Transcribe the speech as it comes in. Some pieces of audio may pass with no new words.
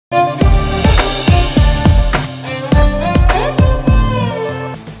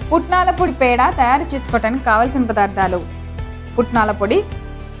పుట్నాల పొడి పేడ తయారు చేసుకోవడానికి కావాల్సిన పదార్థాలు: పుట్నాల పొడి,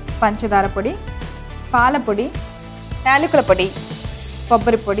 పంచదార పొడి, పాల పొడి, యాలకుల పొడి,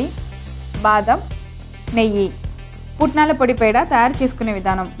 కొబ్బరి పొడి, బాదం, నెయ్యి. పుట్నాల పొడి పేడ తయారు చేసుకునే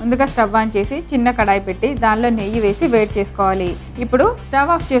విధానం: ముందుగా స్టవ్ ఆన్ చేసి చిన్న కడాయి పెట్టి దానిలో నెయ్యి వేసి వేడి చేసుకోవాలి. ఇప్పుడు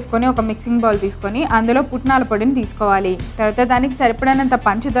స్టవ్ ఆఫ్ చేసుకొని ఒక మిక్సింగ్ బౌల్ తీసుకొని అందులో పుట్నాల పొడిని తీసుకోవాలి. తర్వాత దానికి సరిపడినంత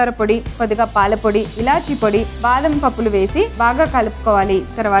పంచదార పొడి, కొద్దిగా పాల పొడి, ఇలాచీ పొడి, బాదం పప్పులు వేసి బాగా కలుపుకోవాలి.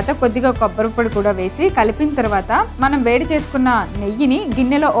 తర్వాత కొద్దిగా కొబ్బరి పొడి కూడా వేసి కలిపిన తర్వాత మనం వేడి చేసుకున్న నెయ్యిని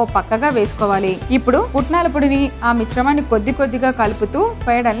గిన్నెలో ఓ పక్కగా వేసుకోవాలి. ఇప్పుడు పుట్నాల పొడిని ఆ మిశ్రమాన్ని కొద్దిగా కలుపుతూ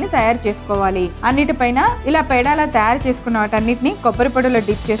పేడల్ని తయారు చేసుకోవాలి. అన్నిటిపైన ఇలా పేడాల తయారు చేసుకున్న వాటన్నిటిని కొబ్బరి పొడిలో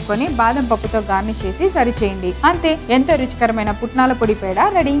డిప్ చేసుకొని బాదం పప్పుతో గార్నిష్ చేసి సర్వ్ చేయండి. అంతే, ఎంతో రుచికరమైన పుట్నాల పొడి పేడ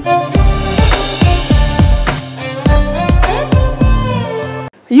రెడీ.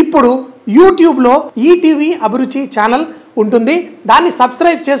 ఇప్పుడు యూట్యూబ్లో ఈటీవీ అభిరుచి ఛానల్ ఉంటుంది. దాన్ని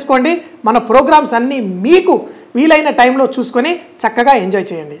సబ్స్క్రైబ్ చేసుకోండి. మన ప్రోగ్రామ్స్ అన్నీ మీకు వీలైన టైంలో చూసుకొని చక్కగా ఎంజాయ్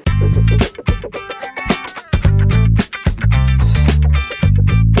చేయండి.